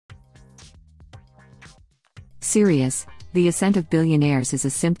Serious, the ascent of billionaires is a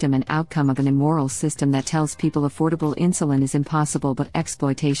symptom and outcome of an immoral system that tells people affordable insulin is impossible but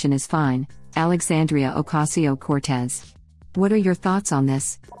exploitation is fine. Alexandria Ocasio-Cortez. What are your thoughts on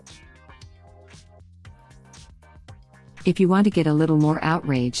this? If you want to get a little more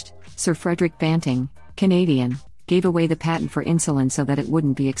outraged, Sir Frederick Banting, Canadian, gave away the patent for insulin so that it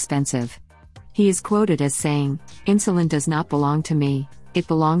wouldn't be expensive. He is quoted as saying, "Insulin does not belong to me, it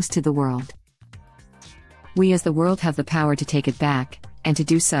belongs to the world." We as the world have the power to take it back, and to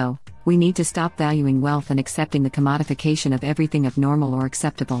do so, we need to stop valuing wealth and accepting the commodification of everything abnormal or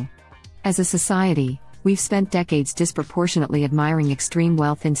acceptable. As a society, we've spent decades disproportionately admiring extreme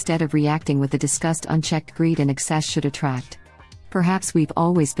wealth instead of reacting with the disgust unchecked greed and excess should attract. Perhaps we've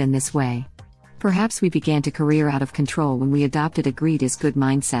always been this way. Perhaps we began to career out of control when we adopted a greed is good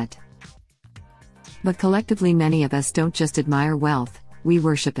mindset. But collectively many of us don't just admire wealth, we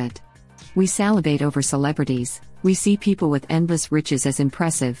worship it. We salivate over celebrities, we see people with endless riches as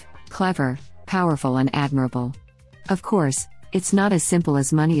impressive, clever, powerful and admirable. Of course, it's not as simple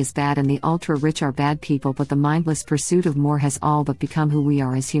as money is bad and the ultra-rich are bad people, but the mindless pursuit of more has all but become who we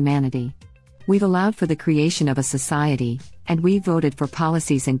are as humanity. We've allowed for the creation of a society, and we've voted for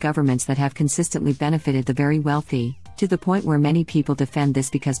policies and governments that have consistently benefited the very wealthy, to the point where many people defend this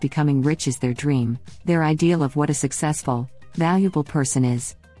because becoming rich is their dream, their ideal of what a successful, valuable person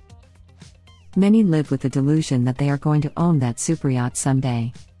is. Many live with the delusion that they are going to own that superyacht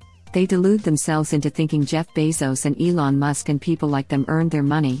someday. They delude themselves into thinking Jeff Bezos and Elon Musk and people like them earned their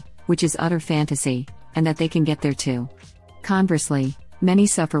money, which is utter fantasy, and that they can get there too. Conversely, many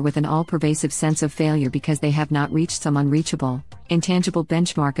suffer with an all-pervasive sense of failure because they have not reached some unreachable, intangible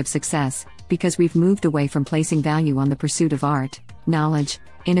benchmark of success, because we've moved away from placing value on the pursuit of art, knowledge,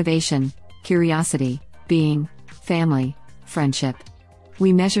 innovation, curiosity, being, family, friendship.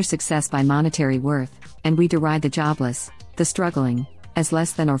 We measure success by monetary worth, and we deride the jobless, the struggling, as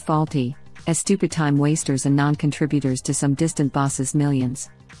less than or faulty, as stupid time wasters and non-contributors to some distant boss's millions.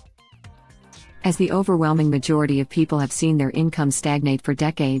 As the overwhelming majority of people have seen their income stagnate for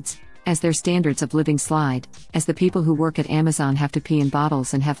decades, as their standards of living slide, as the people who work at Amazon have to pee in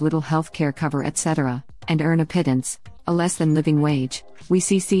bottles and have little health care cover etc., and earn a pittance, a less than living wage, we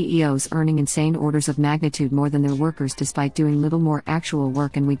see CEOs earning insane orders of magnitude more than their workers despite doing little more actual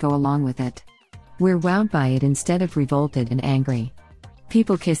work, and we go along with it. We're wowed by it instead of revolted and angry.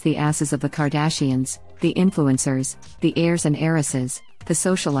 People kiss the asses of the Kardashians, the influencers, the heirs and heiresses, the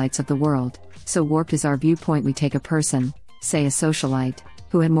socialites of the world. So warped is our viewpoint, we take a person, say a socialite,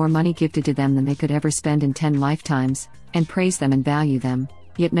 who had more money gifted to them than they could ever spend in 10 lifetimes, and praise them and value them,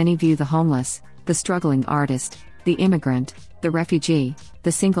 yet many view the homeless, the struggling artist, the immigrant, the refugee,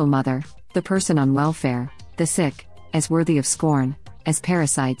 the single mother, the person on welfare, the sick, as worthy of scorn, as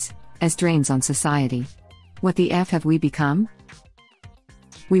parasites, as drains on society. What the F have we become?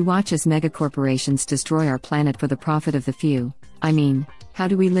 We watch as megacorporations destroy our planet for the profit of the few. I mean, how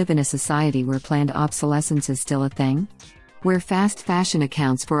do we live in a society where planned obsolescence is still a thing? Where fast fashion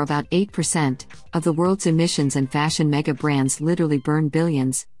accounts for about 8% of the world's emissions and fashion mega brands literally burn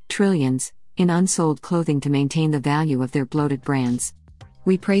billions, trillions, in unsold clothing to maintain the value of their bloated brands.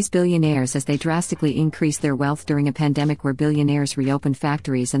 We praise billionaires as they drastically increase their wealth during a pandemic where billionaires reopen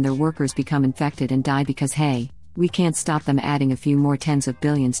factories and their workers become infected and die because hey, we can't stop them adding a few more tens of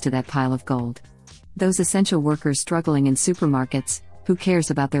billions to that pile of gold. Those essential workers struggling in supermarkets, who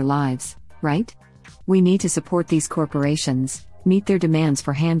cares about their lives, right? We need to support these corporations, meet their demands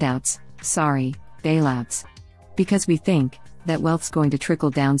for handouts, bailouts. Because we think that wealth's going to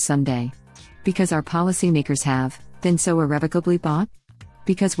trickle down someday. Because our policymakers have been so irrevocably bought?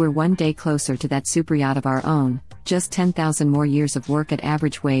 Because we're one day closer to that superyacht of our own, just 10,000 more years of work at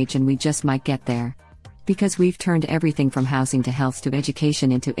average wage and we just might get there. Because we've turned everything from housing to health to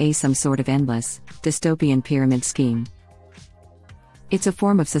education into some sort of endless, dystopian pyramid scheme. It's a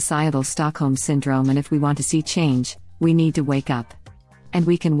form of societal Stockholm syndrome, and if we want to see change, we need to wake up. And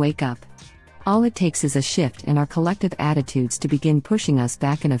we can wake up. All it takes is a shift in our collective attitudes to begin pushing us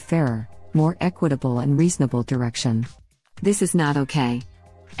back in a fairer, more equitable and reasonable direction. This is not okay.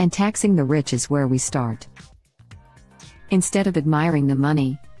 And taxing the rich is where we start. Instead of admiring the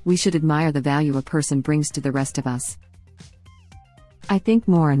money, we should admire the value a person brings to the rest of us. I think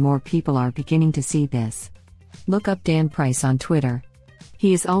more and more people are beginning to see this. Look up Dan Price on Twitter.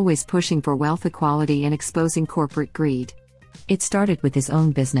 He is always pushing for wealth equality and exposing corporate greed. It started with his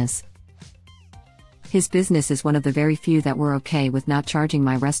own business. His business is one of the very few that were okay with not charging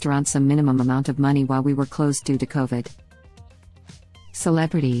my restaurant some minimum amount of money while we were closed due to COVID.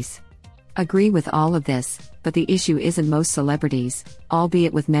 Celebrities. Agree with all of this, but the issue isn't most celebrities,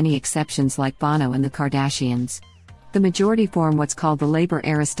 albeit with many exceptions like Bono and the Kardashians. The majority form what's called the labor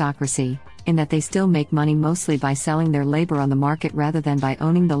aristocracy, in that they still make money mostly by selling their labor on the market rather than by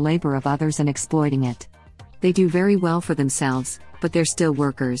owning the labor of others and exploiting it. They do very well for themselves, but they're still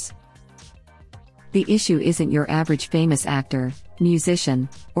workers. The issue isn't your average famous actor, musician,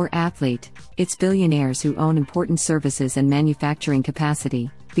 or athlete, it's billionaires who own important services and manufacturing capacity,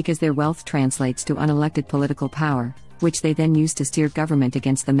 because their wealth translates to unelected political power, which they then use to steer government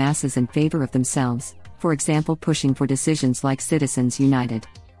against the masses in favor of themselves, for example pushing for decisions like Citizens United.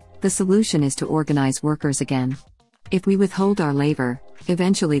 The solution is to organize workers again. If we withhold our labor,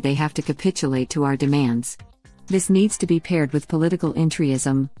 eventually they have to capitulate to our demands. This needs to be paired with political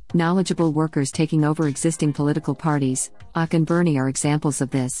entryism, knowledgeable workers taking over existing political parties. Ock and Bernie are examples of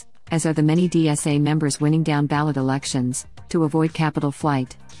this, as are the many DSA members winning down ballot elections, to avoid capital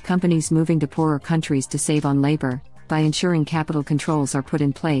flight, companies moving to poorer countries to save on labor, by ensuring capital controls are put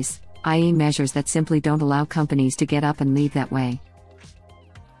in place, i.e. measures that simply don't allow companies to get up and leave that way.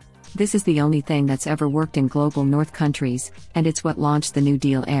 This is the only thing that's ever worked in global North countries, and it's what launched the New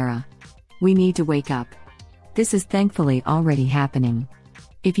Deal era. We need to wake up. This is thankfully already happening.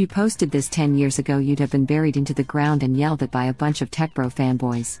 If you posted this 10 years ago, you'd have been buried into the ground and yelled at by a bunch of tech-bro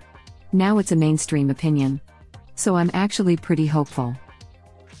fanboys. Now it's a mainstream opinion. So I'm actually pretty hopeful.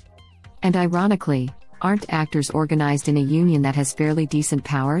 And ironically, aren't actors organized in a union that has fairly decent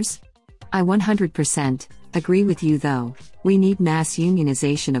powers? I 100% agree with you though, we need mass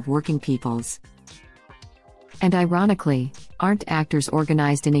unionization of working peoples. And ironically, aren't actors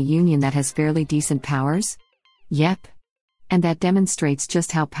organized in a union that has fairly decent powers? Yep. And that demonstrates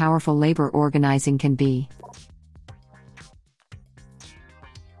just how powerful labor organizing can be.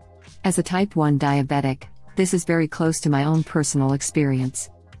 As a type 1 diabetic, this is very close to my own personal experience.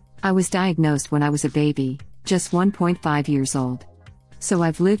 I was diagnosed when I was a baby, just 1.5 years old. So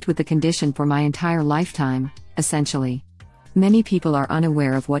I've lived with the condition for my entire lifetime, essentially. Many people are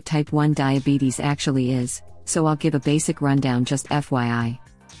unaware of what type 1 diabetes actually is, so I'll give a basic rundown just FYI.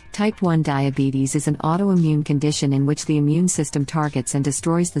 Type 1 diabetes is an autoimmune condition in which the immune system targets and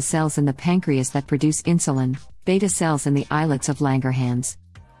destroys the cells in the pancreas that produce insulin, beta cells in the islets of Langerhans.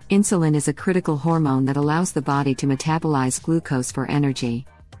 Insulin is a critical hormone that allows the body to metabolize glucose for energy.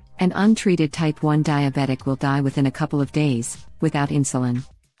 An untreated type 1 diabetic will die within a couple of days, without insulin.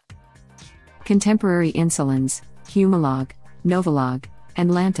 Contemporary insulins, Humalog, Novolog,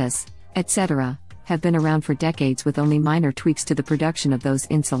 and Lantus, etc., have been around for decades with only minor tweaks to the production of those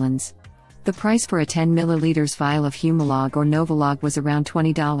insulins. The price for a 10 ml vial of Humalog or Novolog was around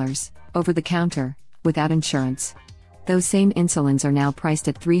 $20, over the counter, without insurance. Those same insulins are now priced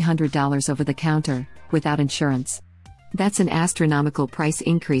at $300 over the counter, without insurance. That's an astronomical price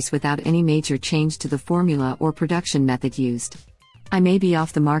increase without any major change to the formula or production method used. I may be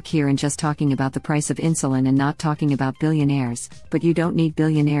off the mark here in just talking about the price of insulin and not talking about billionaires, but you don't need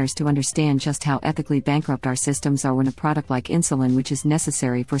billionaires to understand just how ethically bankrupt our systems are when a product like insulin, which is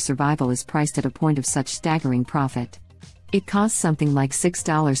necessary for survival, is priced at a point of such staggering profit. It costs something like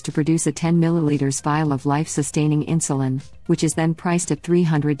 $6 to produce a 10 ml vial of life-sustaining insulin, which is then priced at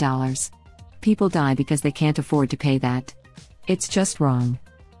 $300. People die because they can't afford to pay that. It's just wrong.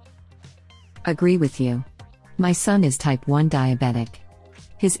 Agree with you. My son is type 1 diabetic.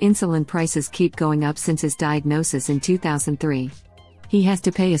 His insulin prices keep going up since his diagnosis in 2003. He has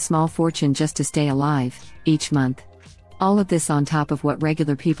to pay a small fortune just to stay alive, each month. All of this on top of what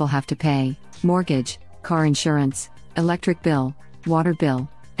regular people have to pay: mortgage, car insurance, electric bill, water bill,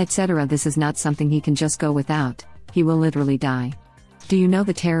 etc. This is not something he can just go without. He will literally die. Do you know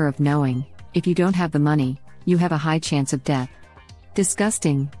the terror of knowing, if you don't have the money, you have a high chance of death?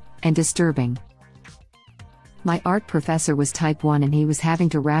 Disgusting and disturbing. My art professor was type 1 and he was having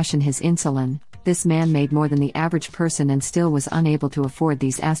to ration his insulin. This man made more than the average person and still was unable to afford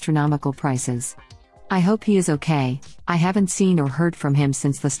these astronomical prices. I hope he is okay. I haven't seen or heard from him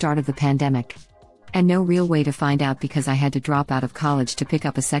since the start of the pandemic. And no real way to find out because I had to drop out of college to pick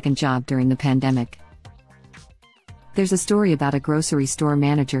up a second job during the pandemic. There's a story about a grocery store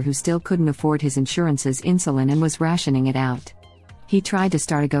manager who still couldn't afford his insurance's insulin and was rationing it out. He tried to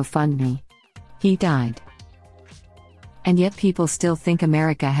start a GoFundMe. He died. And yet people still think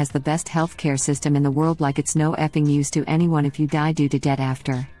America has the best healthcare system in the world, like it's no effing use to anyone if you die due to debt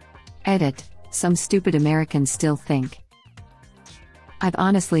after. Edit, some stupid Americans still think. I've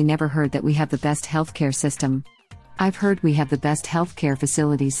honestly never heard that we have the best healthcare system. I've heard we have the best healthcare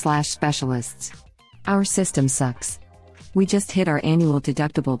facilities/specialists. Our system sucks. We just hit our annual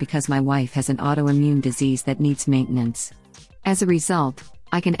deductible because my wife has an autoimmune disease that needs maintenance. As a result,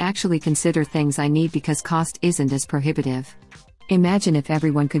 I can actually consider things I need because cost isn't as prohibitive. Imagine if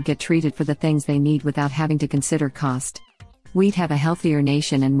everyone could get treated for the things they need without having to consider cost. We'd have a healthier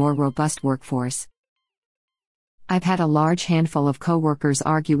nation and more robust workforce. I've had a large handful of coworkers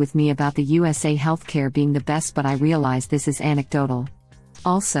argue with me about the USA healthcare being the best, but I realize this is anecdotal.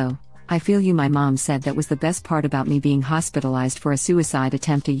 Also, I feel you. My mom said that was the best part about me being hospitalized for a suicide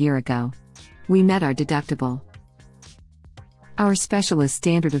attempt a year ago. We met our deductible. Our specialist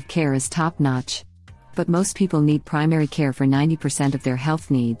standard of care is top-notch. But most people need primary care for 90% of their health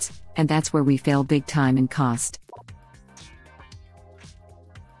needs, and that's where we fail big time in cost.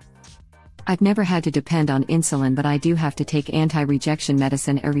 I've never had to depend on insulin, but I do have to take anti-rejection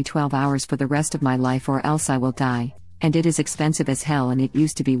medicine every 12 hours for the rest of my life, or else I will die, and it is expensive as hell, and it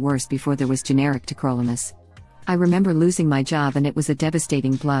used to be worse before there was generic tacrolimus. I remember losing my job and it was a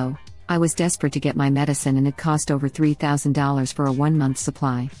devastating blow. I was desperate to get my medicine and it cost over $3,000 for a 1-month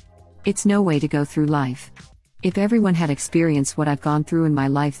supply. It's no way to go through life. If everyone had experienced what I've gone through in my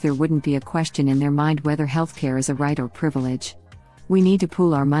life, there wouldn't be a question in their mind whether healthcare is a right or privilege. We need to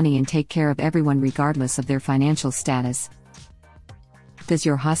pool our money and take care of everyone regardless of their financial status. Does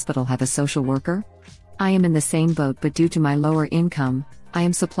your hospital have a social worker? I am in the same boat, but due to my lower income, I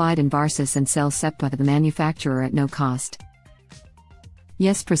am supplied Envarsus and Cellcepta by the manufacturer at no cost.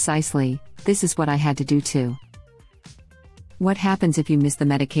 Yes, precisely, this is what I had to do too. What happens if you miss the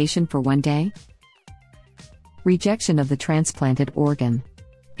medication for one day? Rejection of the transplanted organ.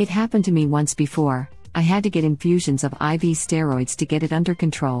 It happened to me once before. I had to get infusions of IV steroids to get it under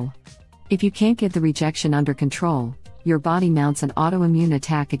control. If you can't get the rejection under control, your body mounts an autoimmune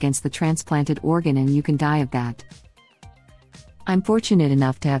attack against the transplanted organ and you can die of that. I'm fortunate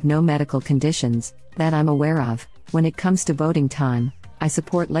enough to have no medical conditions, that I'm aware of. When it comes to voting time, I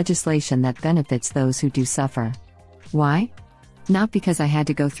support legislation that benefits those who do suffer. Why? Not because I had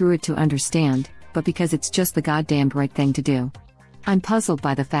to go through it to understand, but because it's just the goddamned right thing to do. I'm puzzled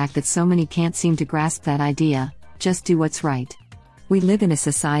by the fact that so many can't seem to grasp that idea. Just do what's right. We live in a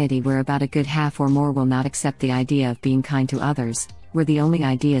society where about a good half or more will not accept the idea of being kind to others, where the only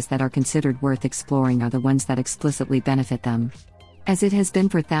ideas that are considered worth exploring are the ones that explicitly benefit them. As it has been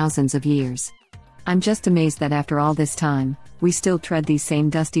for thousands of years. I'm just amazed that after all this time, we still tread these same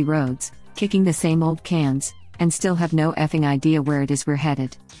dusty roads, kicking the same old cans, and still have no effing idea where it is we're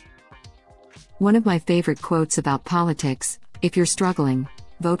headed. One of my favorite quotes about politics: if you're struggling,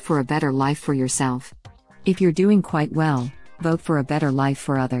 vote for a better life for yourself. If you're doing quite well, vote for a better life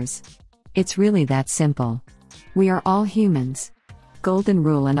for others. It's really that simple. We are all humans. Golden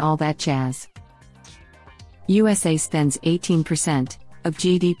rule and all that jazz. USA spends 18% of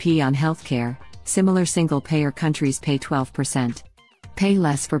GDP on healthcare. Similar single-payer countries pay 12%. Pay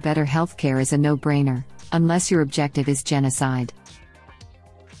less for better healthcare is a no-brainer, unless your objective is genocide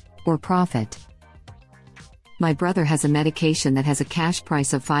or profit. My brother has a medication that has a cash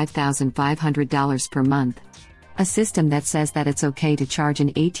price of $5,500 per month. A system that says that it's okay to charge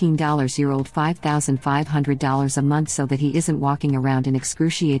an 18-year-old $5,500 a month so that he isn't walking around in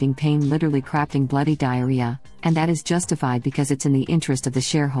excruciating pain, literally crafting bloody diarrhea, and that is justified because it's in the interest of the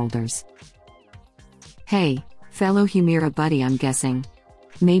shareholders. Hey, fellow Humira buddy, I'm guessing.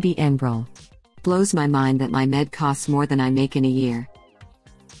 Maybe Enbrel. Blows my mind that my med costs more than I make in a year.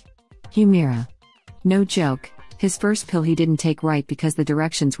 Humira. No joke, his first pill he didn't take right because the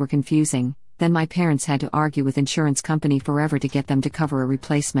directions were confusing, then my parents had to argue with insurance company forever to get them to cover a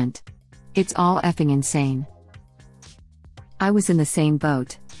replacement. It's all effing insane. I was in the same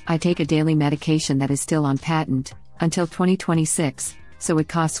boat. I take a daily medication that is still on patent, until 2026, so it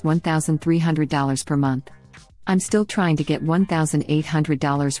costs $1,300 per month. I'm still trying to get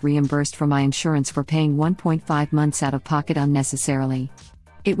 $1,800 reimbursed from my insurance for paying 1.5 months out of pocket unnecessarily.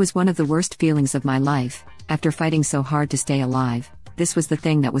 It was one of the worst feelings of my life. After fighting so hard to stay alive, this was the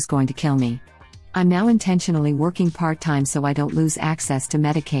thing that was going to kill me. I'm now intentionally working part-time so I don't lose access to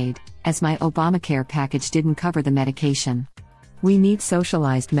Medicaid, as my Obamacare package didn't cover the medication. We need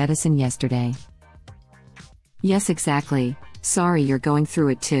socialized medicine yesterday. Yes, exactly. Sorry you're going through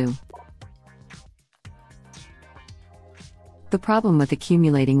it too. The problem with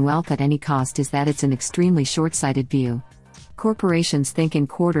accumulating wealth at any cost is that it's an extremely short-sighted view. Corporations think in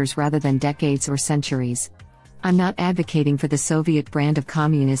quarters rather than decades or centuries. I'm not advocating for the Soviet brand of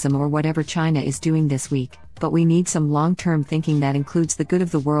communism or whatever China is doing this week, but we need some long-term thinking that includes the good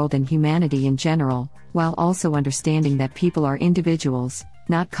of the world and humanity in general, while also understanding that people are individuals,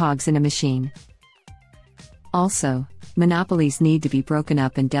 not cogs in a machine. Also, monopolies need to be broken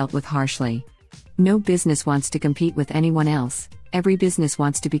up and dealt with harshly. No business wants to compete with anyone else. Every business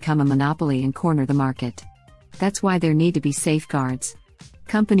wants to become a monopoly and corner the market. That's why there need to be safeguards.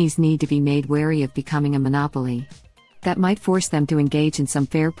 Companies need to be made wary of becoming a monopoly. That might force them to engage in some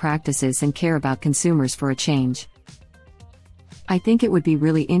fair practices and care about consumers for a change. I think it would be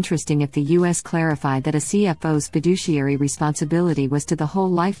really interesting if the US clarified that a CFO's fiduciary responsibility was to the whole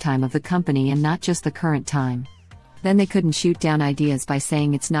lifetime of the company and not just the current time. Then they couldn't shoot down ideas by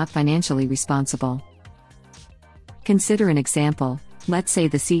saying it's not financially responsible. Consider an example. Let's say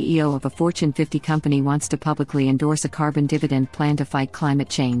the CEO of a Fortune 50 company wants to publicly endorse a carbon dividend plan to fight climate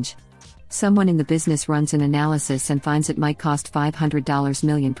change. Someone in the business runs an analysis and finds it might cost $500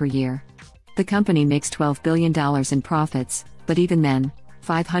 million per year. The company makes $12 billion in profits, but even then,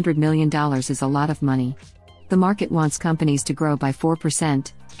 $500 million is a lot of money. The market wants companies to grow by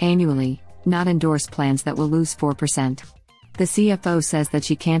 4% annually, not endorse plans that will lose 4%. The CFO says that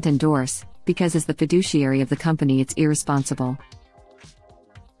she can't endorse, because as the fiduciary of the company it's irresponsible.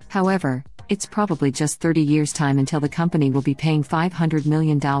 However, it's probably just 30 years' time until the company will be paying $500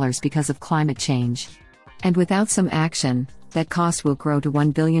 million because of climate change. And without some action, that cost will grow to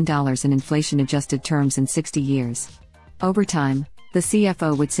 $1 billion in inflation-adjusted terms in 60 years. Over time, the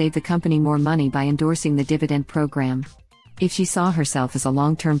CFO would save the company more money by endorsing the dividend program. If she saw herself as a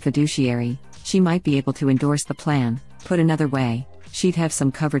long-term fiduciary, she might be able to endorse the plan. Put another way, she'd have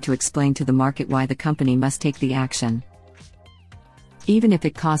some cover to explain to the market why the company must take the action. Even if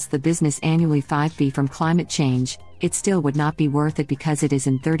it costs the business annually $5 billion from climate change, it still would not be worth it because it is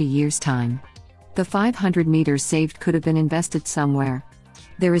in 30 years' time. The 500 meters saved could have been invested somewhere.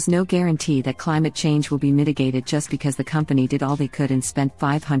 There is no guarantee that climate change will be mitigated just because the company did all they could and spent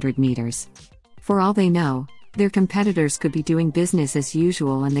 500 meters. For all they know, their competitors could be doing business as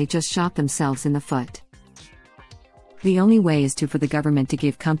usual and they just shot themselves in the foot. The only way is for the government to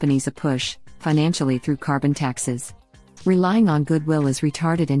give companies a push, financially through carbon taxes. Relying on goodwill is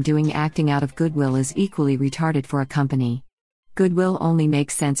retarded and acting out of goodwill is equally retarded for a company. Goodwill only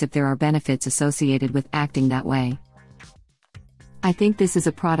makes sense if there are benefits associated with acting that way. I think this is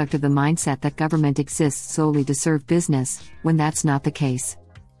a product of the mindset that government exists solely to serve business, when that's not the case.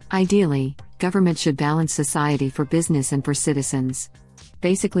 Ideally, government should balance society for business and for citizens.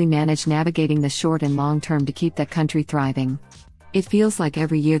 Basically manage navigating the short and long term to keep that country thriving. It feels like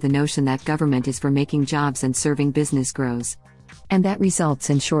every year the notion that government is for making jobs and serving business grows. And that results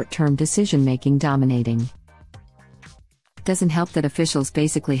in short-term decision-making dominating. Doesn't help that officials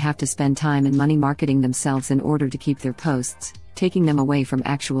basically have to spend time and money marketing themselves in order to keep their posts, taking them away from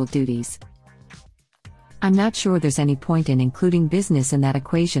actual duties. I'm not sure there's any point in including business in that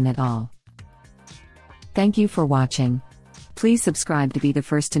equation at all. Thank you for watching. Please subscribe to be the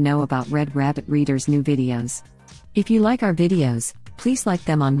first to know about Red Rabbit Reader's new videos. If you like our videos, please like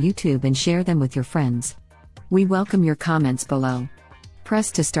them on YouTube and share them with your friends. We welcome your comments below.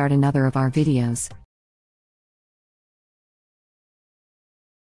 Press to start another of our videos.